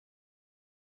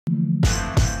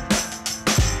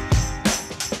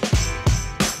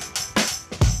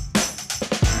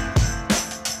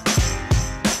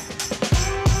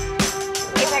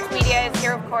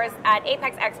at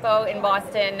Apex Expo in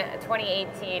Boston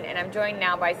 2018, and I'm joined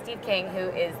now by Steve King, who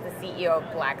is the CEO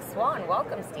of Black Swan.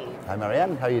 Welcome, Steve. Hi,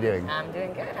 Marianne. How are you doing? I'm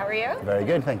doing good. How are you? Very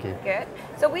good, thank you. Good.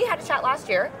 So we had a chat last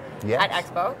year at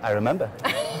Expo. I remember.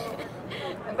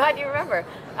 I'm glad you remember.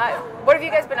 What have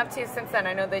you guys been up to since then?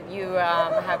 I know that you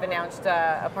have announced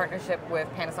a partnership with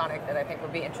Panasonic that I think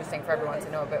would be interesting for everyone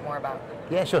to know a bit more about.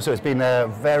 Yeah, sure. So it's been a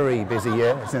very busy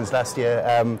year since last year.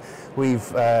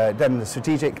 We've done the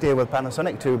strategic deal with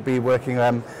Panasonic to be working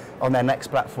on their next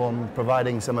platform,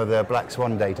 providing some of the Black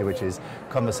Swan data, which is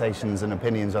conversations and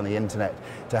opinions on the internet,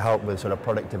 to help with sort of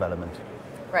product development.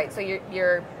 Right, so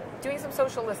you're doing some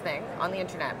social listening on the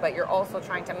internet, but you're also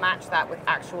trying to match that with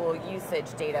actual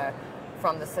usage data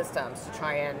from the systems to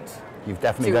try and... You've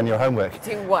definitely done your homework.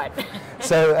 Do what?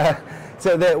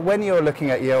 When you're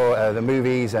looking at your the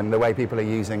movies and the way people are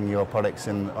using your products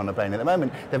on a plane at the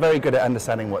moment, they're very good at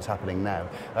understanding what's happening now.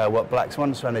 What Black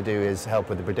Swan's trying to do is help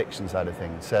with the prediction side of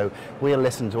things. So we'll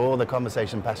listen to all the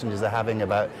conversation passengers are having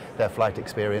about their flight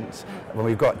experience. When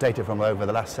we've got data from over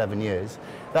the last 7 years,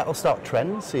 that'll start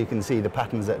trends, so you can see the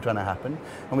patterns that are trying to happen,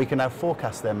 and we can now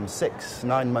forecast them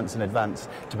 6-9 months in advance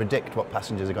to predict what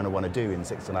passengers are going to want to do in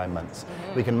 6 to 9 months.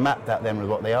 We can map that then with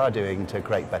what they are doing to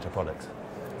create better products.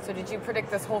 So did you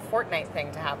predict this whole Fortnite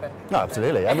thing to happen? No,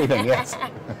 absolutely, everything, yes.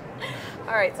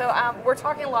 All right, so we're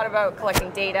talking a lot about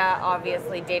collecting data.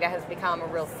 Obviously, data has become a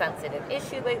real sensitive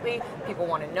issue lately. People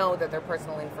want to know that their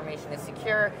personal information is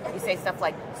secure. You say stuff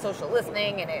like social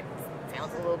listening, and it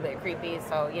sounds a little bit creepy.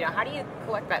 So, how do you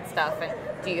collect that stuff? And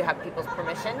do you have people's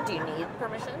permission? Do you need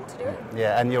permission to do it?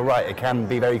 Yeah, and you're right, it can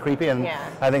be very creepy, and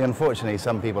I think unfortunately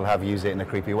some people have used it in a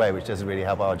creepy way, which doesn't really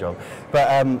help our job.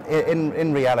 But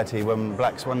in reality, when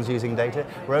Black Swan's using data,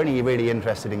 we're only really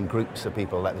interested in groups of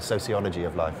people, like the sociology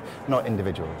of life, not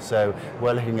individuals. So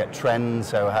we're looking at trends,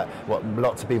 so what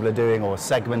lots of people are doing, or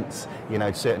segments,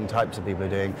 certain types of people are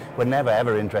doing. We're never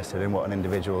ever interested in what an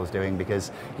individual is doing, because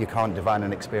you can't define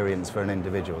an experience for an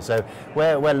individual. So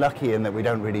we're lucky in that we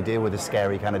don't really deal with the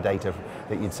scary kind of data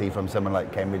that you'd see from someone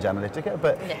like Cambridge Analytica,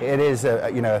 but it is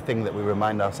a thing that we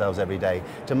remind ourselves every day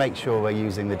to make sure we're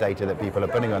using the data that people are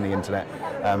putting on the internet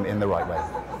in the right way.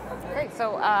 Okay,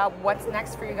 so what's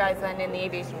next for you guys then in the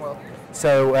aviation world?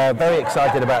 So very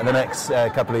excited about the next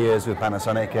couple of years with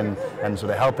Panasonic and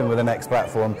sort of helping with the next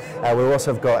platform. We've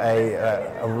also got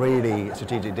a really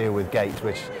strategic deal with Gate,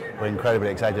 which we're incredibly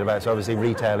excited about. So obviously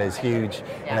retail is huge,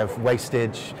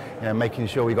 wastage, making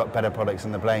sure we've got better products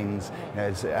in the planes,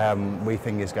 we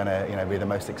think is going to be the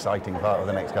most exciting part of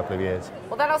the next couple of years.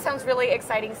 Well, that all sounds really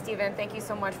exciting, Stephen. Thank you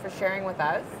so much for sharing with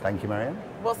us. Thank you, Marianne.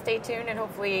 We'll stay tuned and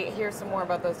hopefully hear some more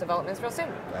about those developments real soon.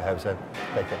 I hope so.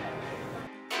 Take care.